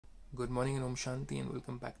Good morning and Om Shanti, and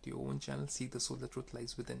welcome back to your own channel, Seek the Soul, the Truth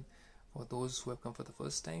Lies Within. For those who have come for the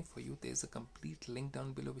first time, for you there's a complete link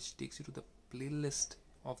down below which takes you to the playlist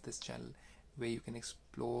of this channel where you can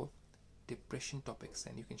explore depression topics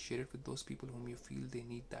and you can share it with those people whom you feel they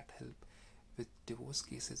need that help, with divorce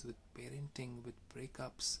cases, with parenting, with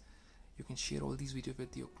breakups. You can share all these videos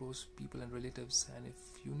with your close people and relatives, and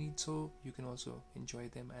if you need so, you can also enjoy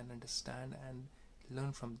them and understand and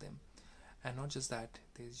learn from them. And not just that,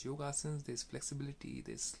 there's yogasanas, there's flexibility,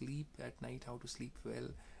 there's sleep at night, how to sleep well,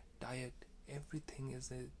 diet, everything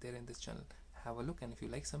is there in this channel. Have a look, and if you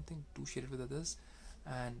like something, do share it with others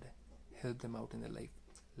and help them out in their life.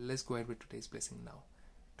 Let's go ahead with today's blessing now.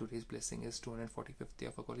 Today's blessing is 245th day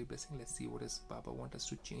of a Kali blessing. Let's see what does Baba want us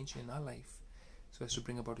to change in our life so as to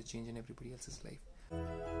bring about a change in everybody else's life.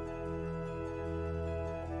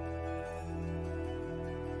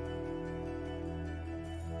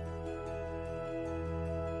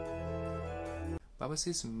 Baba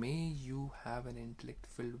says, may you have an intellect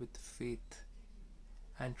filled with faith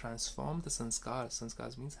and transform the sanskars.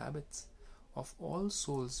 Sanskars means habits of all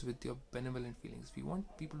souls with your benevolent feelings. We want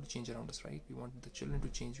people to change around us, right? We want the children to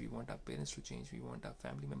change. We want our parents to change. We want our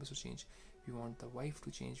family members to change. We want the wife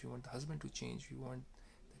to change. We want the husband to change. We want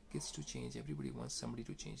the kids to change. Everybody wants somebody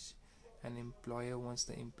to change. An employer wants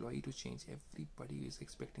the employee to change. Everybody is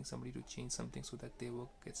expecting somebody to change something so that their work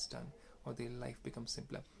gets done or their life becomes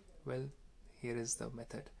simpler. Well, here is the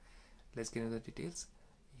method. Let's get into the details.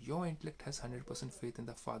 Your intellect has 100% faith in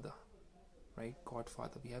the Father, right? God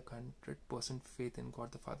Father. We have 100% faith in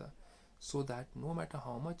God the Father, so that no matter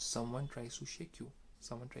how much someone tries to shake you,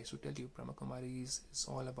 someone tries to tell you Brahmakumaris is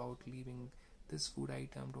all about leaving this food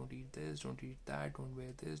item, don't eat this, don't eat that, don't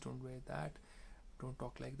wear this, don't wear that, don't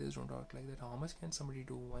talk like this, don't talk like that. How much can somebody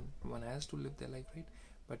do? One has to live their life, right?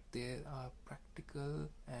 But there are practical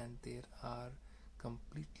and there are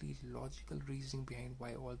completely logical reasoning behind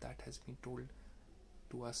why all that has been told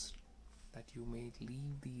to us, that you may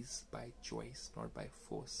leave these by choice, not by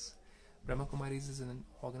force. Brahmakumaris is an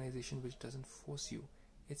organization which doesn't force you.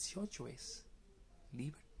 It's your choice.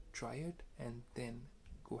 Leave it, try it, and then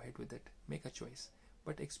go ahead with it. Make a choice,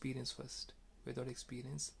 but experience first. Without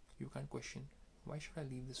experience, you can't question, why should I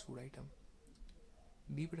leave this food item?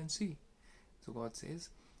 Leave it and see. So God says,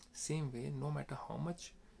 same way, no matter how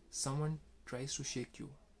much someone tries to shake you,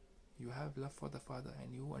 you have love for the Father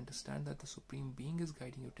and you understand that the Supreme Being is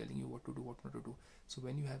guiding you, telling you what to do, what not to do. So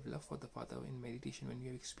when you have love for the Father in meditation, when you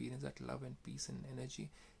have experienced that love and peace and energy,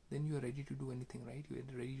 then you are ready to do anything, right? You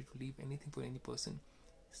are ready to leave anything for any person.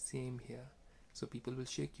 Same here. So people will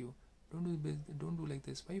shake you. Don't do like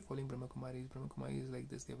this. Why are you following Brahmakumaris? Brahmakumaris is like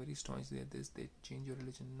this. They are very staunch. They are this. They change your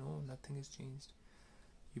religion. No, nothing is changed.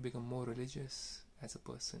 You become more religious as a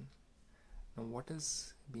person. Now, what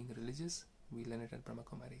is being religious? We learn it at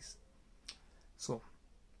Brahmakumaris. So,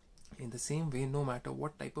 in the same way, no matter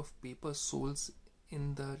what type of paper souls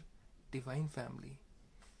in the divine family,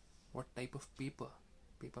 what type of paper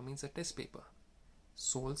means a test paper,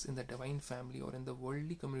 souls in the divine family or in the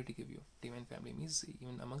worldly community give you. Divine family means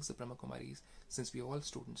even amongst the Brahmakumaris, since we are all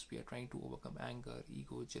students, we are trying to overcome anger,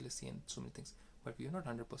 ego, jealousy and so many things. But we are not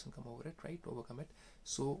 100% come over it, right? Overcome it.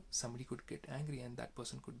 So somebody could get angry and that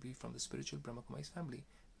person could be from the spiritual Brahmakumaris family.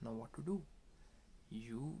 Now what to do?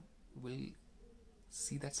 You will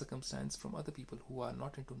see that circumstance from other people who are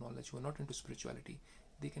not into knowledge, who are not into spirituality.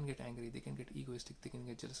 They can get angry, they can get egoistic, they can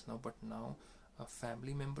get jealous now. But now a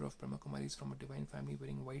family member of Brahmakumaris from a divine family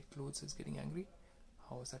wearing white clothes is getting angry.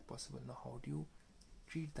 How is that possible? Now how do you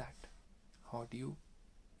treat that? How do you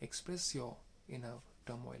express your inner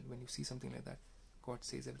turmoil when you see something like that? God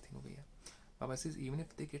says everything over here. Baba says even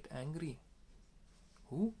if they get angry,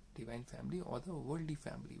 who? Divine family or the worldly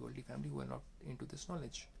family who are not into this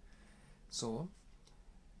knowledge. So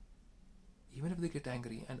even if they get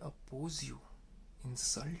angry and oppose you,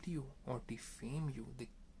 insult you or defame you, they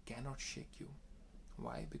cannot shake you.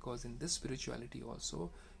 Why? Because in this spirituality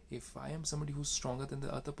also, if I am somebody who's stronger than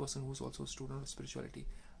the other person who's also a student of spirituality,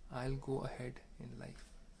 I'll go ahead in life.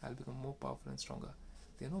 I'll become more powerful and stronger.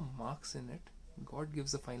 There are no marks in it. God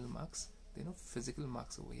gives the final marks. There are no physical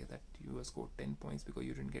marks over here that you have scored 10 points because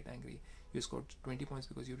you didn't get angry. You scored 20 points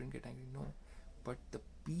because you didn't get angry. No. But the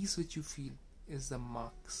peace which you feel is the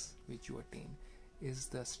marks which you attain, is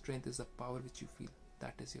the strength, is the power which you feel.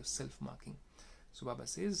 That is your self-marking. So Baba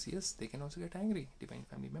says, yes, they can also get angry, divine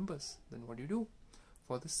family members. Then what do?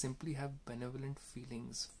 For this, simply have benevolent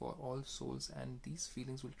feelings for all souls, and these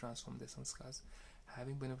feelings will transform their sanskars.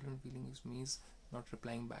 Having benevolent feelings means not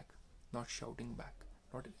replying back, not shouting back,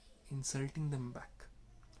 not insulting them back,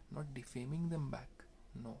 not defaming them back.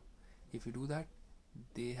 No. If you do that,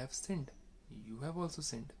 they have sinned. You have also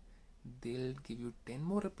sinned. they'll give you 10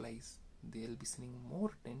 more replies. They'll be sinning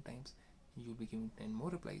more 10 times. You'll be giving 10 more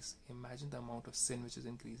replies. Imagine the amount of sin which is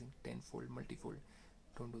increasing tenfold, multifold.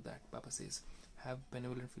 Don't do that. Baba says, have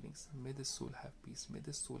benevolent feelings. May this soul have peace. May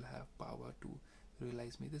this soul have power to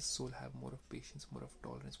realize. May this soul have more of patience, more of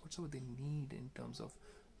tolerance, whatsoever they need in terms of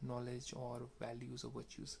knowledge or values or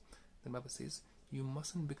virtues. Then Baba says, you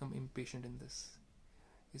mustn't become impatient in this.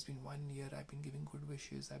 It's been 1 year, I've been giving good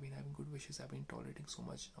wishes, I've been having good wishes, I've been tolerating so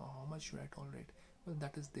much. Now, how much should I tolerate? Well,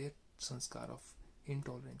 that is their sanskar of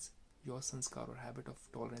intolerance. Your sanskar or habit of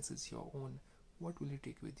tolerance is your own. What will you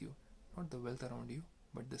take with you? Not the wealth around you,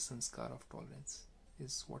 but the sanskar of tolerance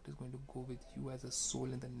is what is going to go with you as a soul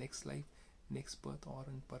in the next life, next birth, or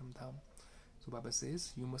in Paramdham. So Baba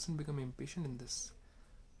says, you mustn't become impatient in this.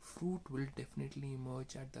 Fruit will definitely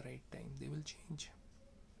emerge at the right time. They will change.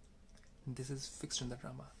 This is fixed in the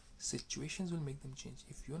drama. Situations will make them change.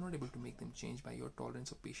 If you are not able to make them change by your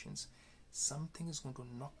tolerance or patience, something is going to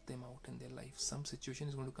knock them out in their life. Some situation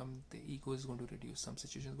is going to come, their ego is going to reduce. Some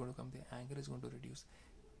situation is going to come, their anger is going to reduce.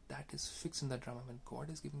 That is fixed in the drama. When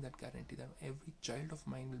God is giving that guarantee that every child of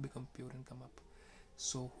mine will become pure and come up.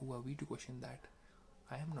 So who are we to question that?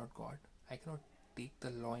 I am not God. I cannot take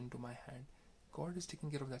the law into my hand. God is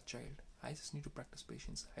taking care of that child. I just need to practice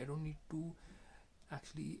patience. I don't need to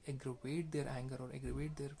actually aggravate their anger or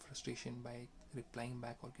aggravate their frustration by replying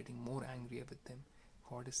back or getting more angrier with them.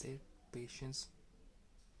 God is saying patience,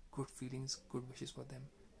 good feelings, good wishes for them.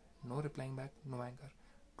 No replying back, no anger.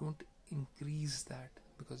 Don't increase that,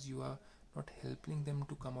 because you are not helping them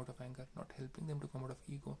to come out of anger, not helping them to come out of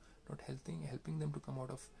ego, not helping them to come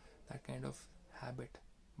out of that kind of habit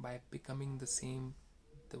by becoming the same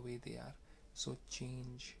the way they are. So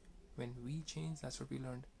change. When we change, that's what we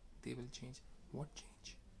learned. They will change. What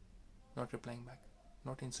change? Not replying back,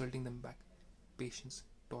 not insulting them back. Patience,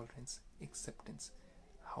 tolerance, acceptance.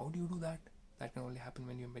 How do you do that? That can only happen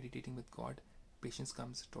when you're meditating with God. Patience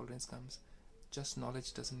comes, tolerance comes. Just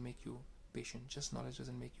knowledge doesn't make you patient. Just knowledge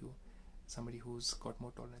doesn't make you somebody who's got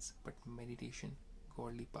more tolerance. But meditation,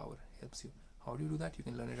 godly power helps you. How do you do that? You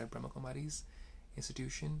can learn it at Brahmakumaris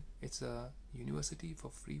institution. It's a university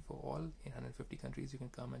for free for all in 150 countries. You can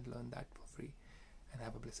come and learn that for free. And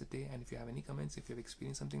have a blessed day. And if you have any comments, if you have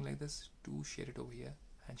experienced something like this, do share it over here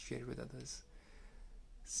and share it with others.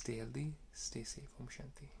 Stay healthy, stay safe. Om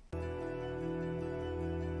Shanti.